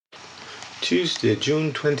Tuesday,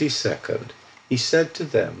 June 22nd. He said to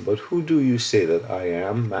them, "But who do you say that I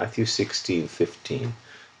am?" Matthew 16:15.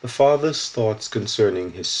 The Father's thoughts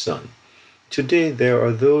concerning his Son. Today there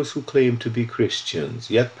are those who claim to be Christians,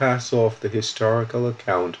 yet pass off the historical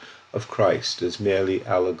account of Christ as merely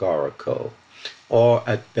allegorical, or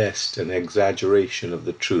at best an exaggeration of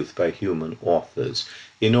the truth by human authors,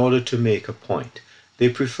 in order to make a point. They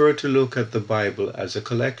prefer to look at the Bible as a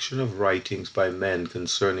collection of writings by men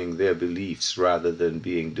concerning their beliefs rather than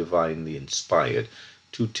being divinely inspired.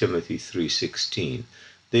 2 Timothy 3:16.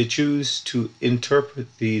 They choose to interpret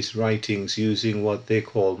these writings using what they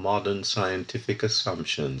call modern scientific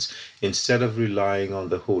assumptions instead of relying on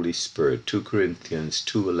the Holy Spirit. 2 Corinthians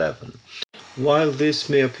 2:11. While this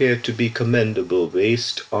may appear to be commendable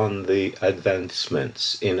based on the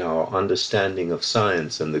advancements in our understanding of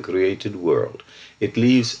science and the created world, it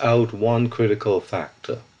leaves out one critical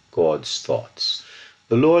factor: God's thoughts.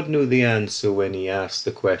 The Lord knew the answer when he asked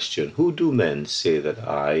the question, "Who do men say that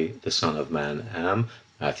I, the Son of Man, am?"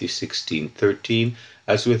 Matthew 16:13.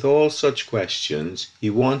 As with all such questions, he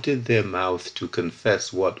wanted their mouth to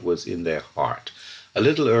confess what was in their heart. A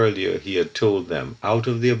little earlier he had told them, "Out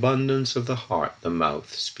of the abundance of the heart the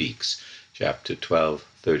mouth speaks." Chapter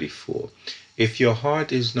 12:34. If your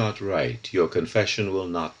heart is not right, your confession will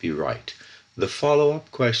not be right. The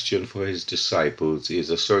follow-up question for his disciples is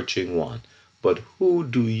a searching one. "But who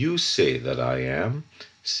do you say that I am?"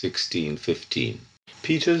 16:15.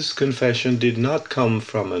 Peter's confession did not come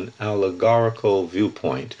from an allegorical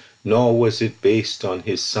viewpoint, nor was it based on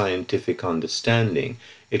his scientific understanding.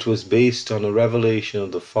 It was based on a revelation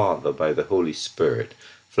of the Father by the Holy Spirit.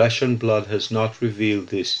 "Flesh and blood has not revealed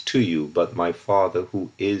this to you, but my Father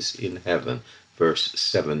who is in heaven." Verse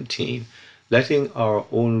 17. Letting our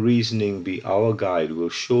own reasoning be our guide will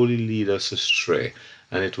surely lead us astray,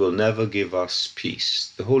 and it will never give us peace.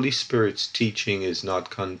 The Holy Spirit's teaching is not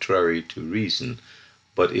contrary to reason,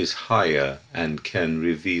 but is higher and can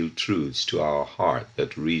reveal truths to our heart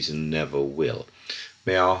that reason never will.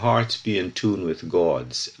 May our hearts be in tune with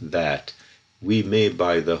God's, that we may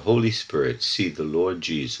by the Holy Spirit see the Lord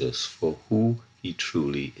Jesus for who he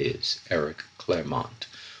truly is. Eric Claremont.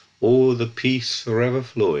 Oh, the peace forever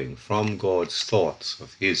flowing from God's thoughts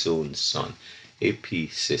of his own Son. A.P.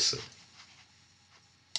 Cecil.